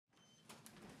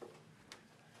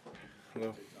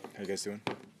Hello. How you guys doing?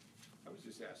 I was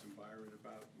just asking Byron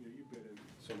about, you've been in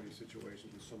so many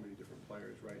situations with so many different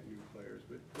players, right, new players,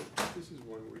 but this is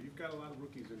one where you've got a lot of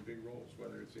rookies in big roles,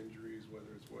 whether it's injuries,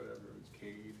 whether it's whatever, it's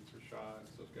Cade, it's Rashad,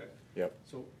 it's those guys. Yep.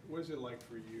 So what is it like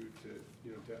for you to,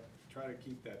 to try to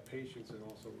keep that patience and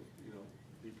also,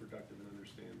 be productive and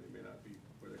understand they may not be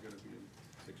where they're going to be in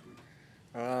 6 weeks?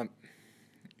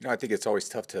 I think it's always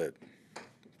tough to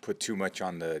put too much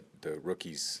on the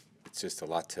rookies. It's just a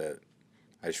lot to.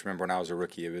 I just remember when I was a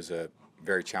rookie, it was a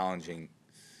very challenging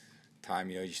time.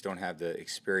 You just don't have the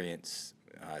experience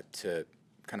to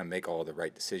kind of make all the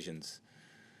right decisions.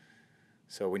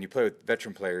 So when you play with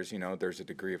veteran players, there's a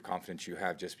degree of confidence you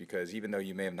have just because even though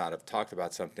you may have not have talked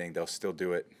about something, they'll still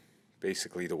do it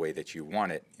basically the way that you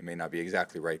want it. It may not be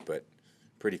exactly right, but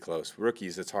pretty close.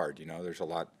 Rookies, it's hard. There's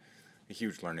a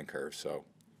huge learning curve. So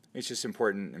it's just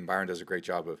important, and Byron does a great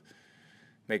job of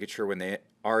making sure when they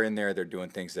are in there, they're doing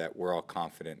things that we're all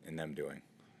confident in them doing,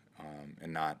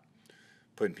 and not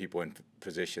putting people in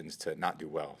positions to not do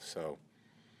well. So,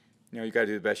 you got to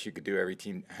do the best you could do. Every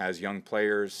team has young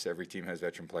players. Every team has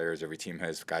veteran players. Every team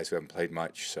has guys who haven't played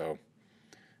much. So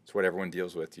it's what everyone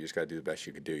deals with. You just got to do the best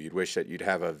you could do. You'd wish that you'd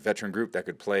have a veteran group that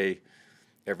could play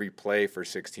every play for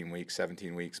 16 weeks,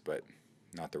 17 weeks, but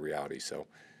not the reality. So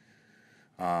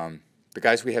the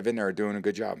guys we have in there are doing a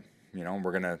good job. And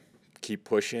we're going to keep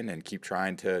pushing and keep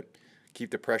trying to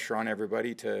keep the pressure on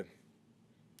everybody to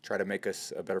try to make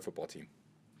us a better football team.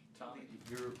 Tom,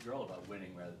 you're all about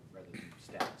winning rather than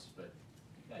stats, but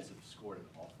you guys have scored an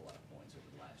awful lot of points over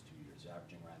the last 2 years,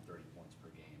 averaging around 30 points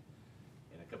per game.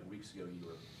 And a couple weeks ago, you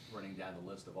were running down the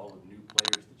list of all the new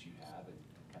players that you have, and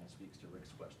it kind of speaks to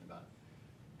Rick's question about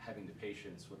having the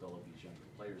patience with all of these younger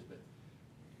players. But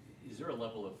is there a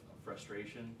level of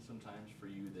frustration sometimes for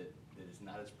you that is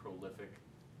not as prolific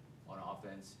on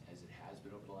offense as it has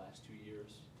been over the last 2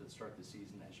 years to start the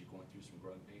season as you're going through some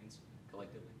growing pains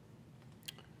collectively?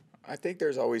 I think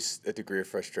there's always a degree of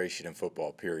frustration in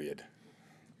football, period.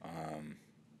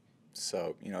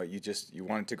 So, you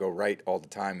want it to go right all the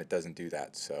time. It doesn't do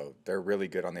that. So they're really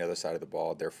good on the other side of the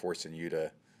ball. They're forcing you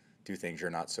to do things you're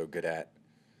not so good at.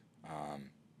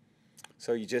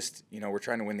 So we're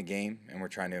trying to win the game and we're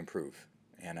trying to improve.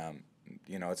 And,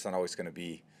 it's not always going to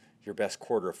be your best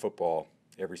quarter of football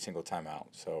every single time out.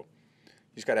 So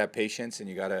you just got to have patience and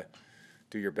you got to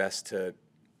do your best to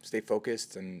stay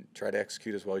focused and try to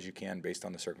execute as well as you can based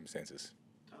on the circumstances.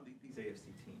 Tom, these AFC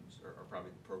teams are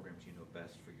probably the programs you know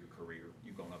best for your career.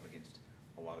 You've gone up against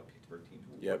a lot of Pittsburgh teams.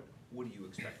 Yep. What do you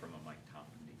expect from a Mike Tomlin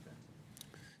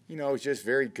defense? He's just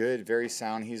very good, very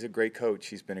sound. He's a great coach.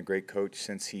 He's been a great coach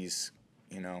since he's,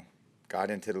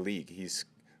 got into the league. These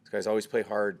guys always play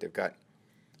hard. They've got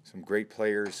some great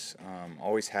players,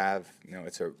 always have.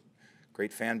 It's a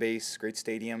great fan base, great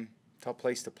stadium, tough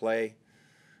place to play.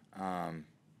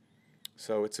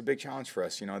 So it's a big challenge for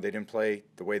us. They didn't play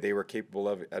the way they were capable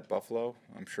of at Buffalo.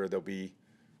 I'm sure they'll be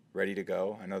ready to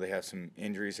go. I know they have some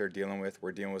injuries they're dealing with.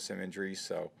 We're dealing with some injuries.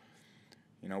 So,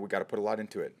 we got to put a lot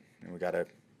into it, and we got to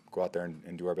go out there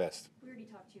and do our best. We already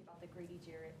talked to you about the Grady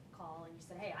Jarrett call, and you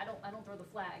said, hey, I don't throw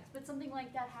the flags. But something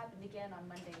like that happened again on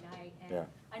Monday night. And yeah.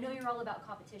 I know you're all about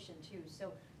competition, too.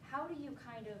 So how does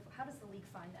the league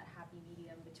find that happy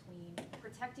medium between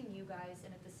protecting you guys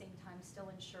and at the same time still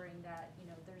ensuring that,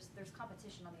 there's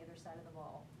competition on the other side of the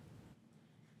ball?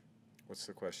 What's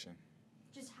the question?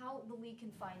 Just how the league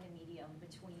can find a medium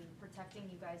between protecting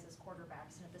you guys as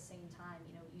quarterbacks and at the same time,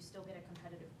 you still get a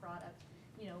competitive product,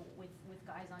 with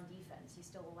guys on defense. You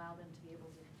still allow them to be able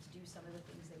to do some of the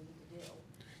things they need to do.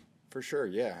 For sure,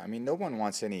 yeah. No one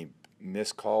wants any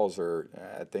missed calls or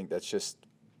I think that's just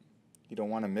you don't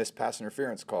want to miss pass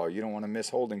interference call. You don't want to miss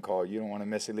holding call. You don't want to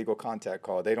miss illegal contact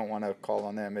call. They don't want to call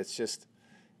on them. It's just,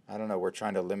 I don't know, we're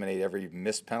trying to eliminate every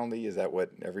missed penalty. Is that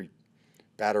what every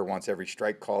batter wants? Every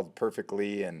strike called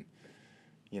perfectly, and,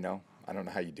 I don't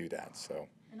know how you do that. So.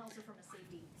 And also from a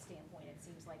safety standpoint, it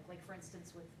seems like for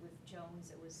instance, with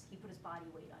Jones, he put his body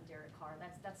weight on Derek Carr.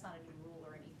 That's not a new rule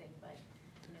or anything, but,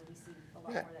 we see a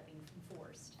lot more of that being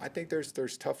enforced. I think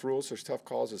there's tough rules, there's tough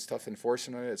calls, it's tough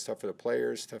enforcement, it's tough for the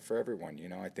players, tough for everyone.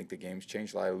 I think the game's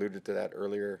changed. I alluded to that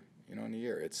earlier, in the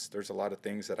year. There's a lot of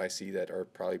things that I see that are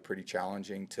probably pretty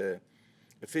challenging to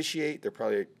officiate. They're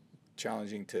probably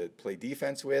challenging to play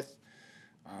defense with.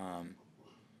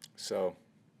 So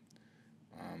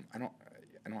I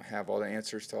don't have all the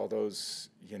answers to all those.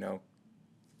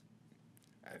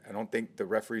 I don't think the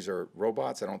referees are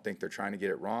robots. I don't think they're trying to get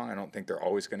it wrong. I don't think they're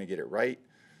always going to get it right.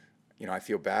 I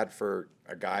feel bad for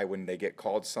a guy when they get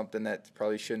called something that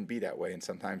probably shouldn't be that way, and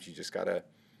sometimes you just got to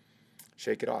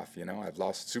shake it off. I've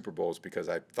lost Super Bowls because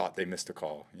I thought they missed a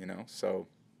call, So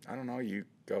I don't know. You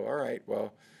go, all right,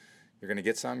 well, you're going to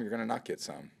get some, you're going to not get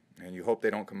some. And you hope they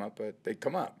don't come up, but they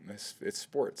come up. It's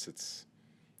sports.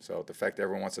 So the fact that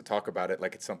everyone wants to talk about it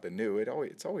like it's something new,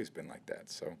 it's always been like that.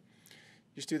 So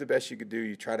you just do the best you could do.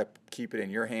 You try to keep it in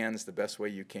your hands the best way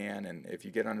you can. And if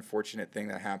you get an unfortunate thing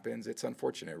that happens, it's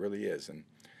unfortunate. It really is. And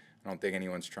I don't think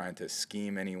anyone's trying to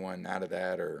scheme anyone out of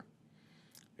that, or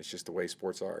it's just the way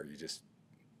sports are.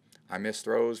 I miss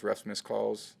throws, refs miss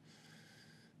calls,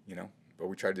 but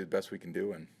we try to do the best we can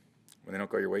do. And when they don't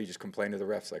go your way, you just complain to the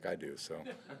refs like I do. So.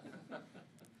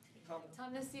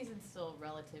 Tom, this season's still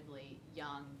relatively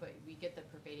young, but we get the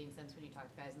pervading sense when you talk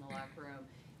to guys in the locker room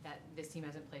that this team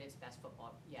hasn't played its best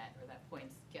football yet, or that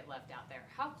points get left out there.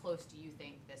 How close do you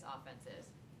think this offense is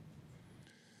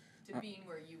to being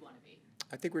where you want to be?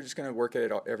 I think we're just going to work at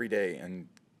it every day and,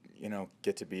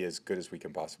 get to be as good as we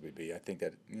can possibly be. I think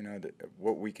that,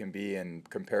 what we can be, and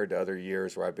compared to other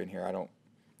years where I've been here, I don't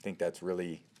think that's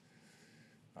really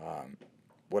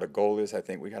what a goal is. I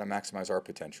think we got to maximize our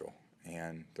potential.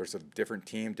 And there's a different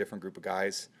team, different group of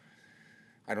guys.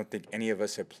 I don't think any of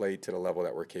us have played to the level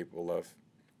that we're capable of.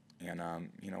 And,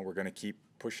 we're going to keep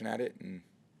pushing at it and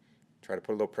try to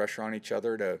put a little pressure on each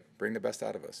other to bring the best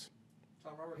out of us.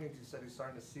 Tom, Robert Hinckley said he's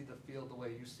starting to see the field the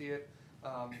way you see it.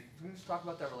 Can you just talk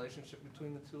about that relationship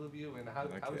between the two of you and how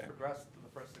he's progressed in the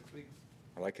first 6 weeks?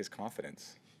 I like his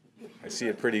confidence. I see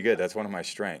it pretty good. That's one of my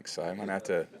strengths. So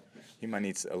he might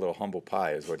need a little humble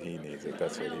pie is what he needs, if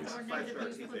that's what he's.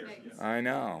 I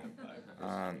know.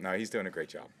 No, he's doing a great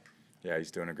job. Yeah,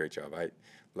 he's doing a great job. I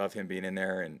love him being in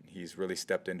there, and he's really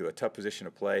stepped into a tough position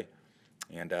to play,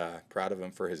 and proud of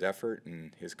him for his effort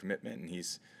and his commitment, and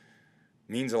he's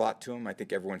means a lot to him. I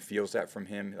think everyone feels that from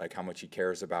him, like how much he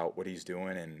cares about what he's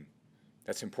doing, and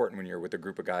that's important when you're with a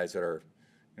group of guys that are,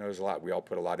 there's a lot, we all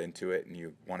put a lot into it, and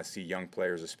you want to see young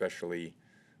players especially,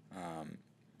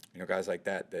 guys like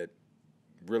that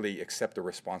really accept the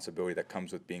responsibility that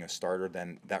comes with being a starter,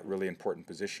 then that really important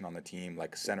position on the team,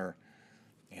 like center,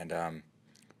 and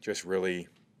just really,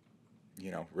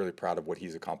 really proud of what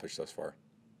he's accomplished thus far.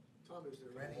 Tom, is there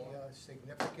any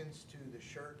significance to the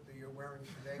shirt that you're wearing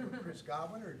today with Chris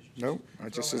Godwin, or did you Nope,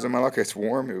 it just isn't my luck. It's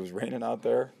warm. It was raining out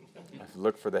there. I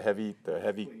looked for the heavy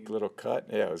little cut.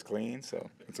 Yeah, it was clean, so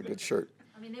it's a good shirt.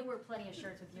 I mean, they wear plenty of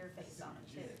shirts with your face on them,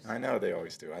 too. I know they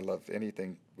always do. I love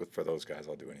anything for those guys.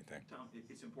 I'll do anything. Tom,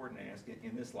 it's important to ask,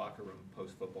 in this locker room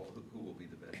post-football, who will be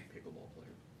the best pickleball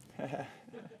player?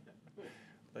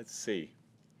 Let's see.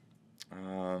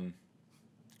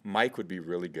 Mike would be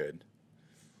really good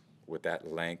with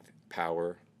that length,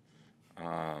 power.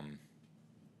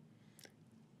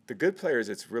 The good players,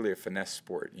 it's really a finesse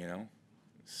sport,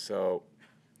 So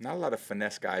not a lot of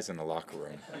finesse guys in the locker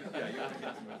room.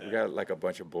 We got like a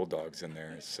bunch of bulldogs in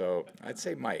there. So I'd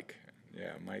say Mike.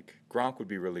 Yeah, Mike. Gronk would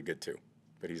be really good too,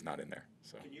 but he's not in there.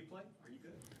 So. Can you play? Are you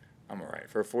good? I'm all right.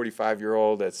 For a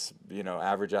 45-year-old that's,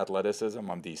 average athleticism,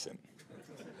 I'm decent.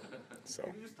 So.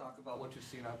 Can you just talk about what you've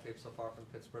seen on tape so far from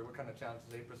Pittsburgh? What kind of challenges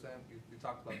they present? You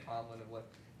talked about Tomlin and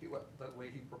the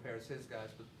way he prepares his guys,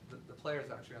 but the players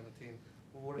actually on the team,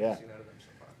 what have you seen out of them so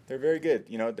far? They're very good.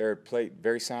 They're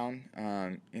very sound.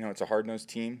 It's a hard-nosed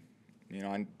team.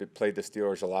 I played the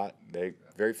Steelers a lot. They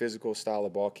very physical style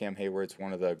of ball. Cam Heyward's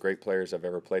one of the great players I've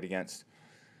ever played against.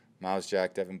 Miles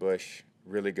Jack, Devin Bush,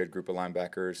 really good group of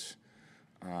linebackers.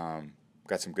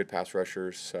 Got some good pass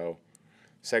rushers. So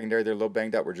secondary, they're a little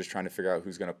banged up. We're just trying to figure out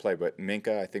who's going to play. But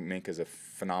Minkah, I think Minkah's a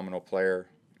phenomenal player.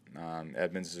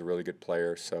 Edmonds is a really good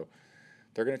player. So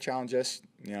they're going to challenge us.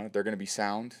 They're going to be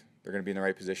sound. They're going to be in the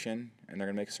right position, and they're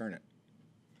going to make us earn it.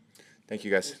 Thank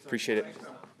you, guys. Appreciate it.